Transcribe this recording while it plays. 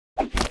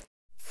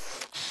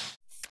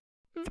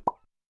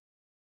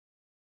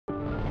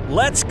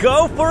let's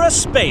go for a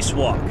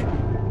spacewalk.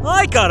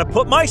 I gotta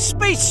put my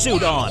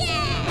spacesuit on.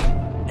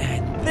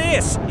 And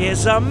this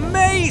is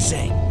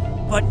amazing.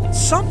 But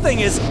something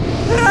is...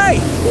 Hey,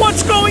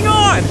 what's going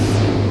on?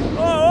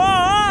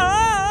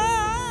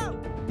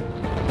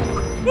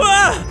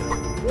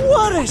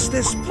 What is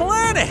this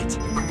planet?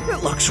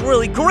 It looks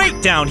really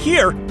great down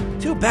here.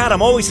 Too bad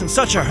I'm always in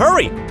such a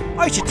hurry.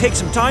 I should take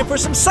some time for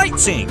some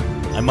sightseeing.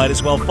 I might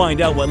as well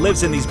find out what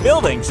lives in these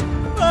buildings.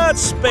 But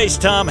Space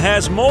Tom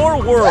has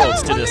more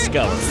worlds to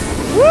discover.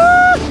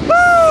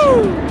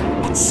 Woo-hoo!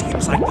 It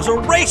seems like there's a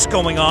race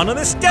going on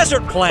this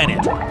desert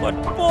planet.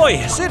 But boy,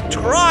 is it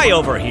dry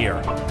over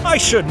here. I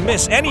shouldn't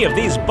miss any of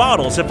these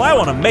bottles if I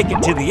want to make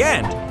it to the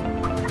end.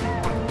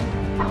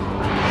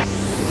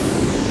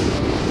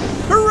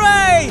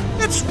 Hooray!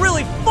 It's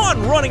really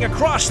fun running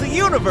across the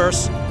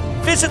universe.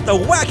 Visit the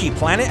wacky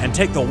planet and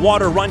take the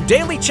Water Run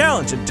Daily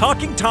Challenge in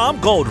Talking Tom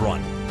Gold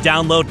Run.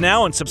 Download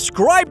now and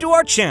subscribe to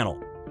our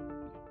channel.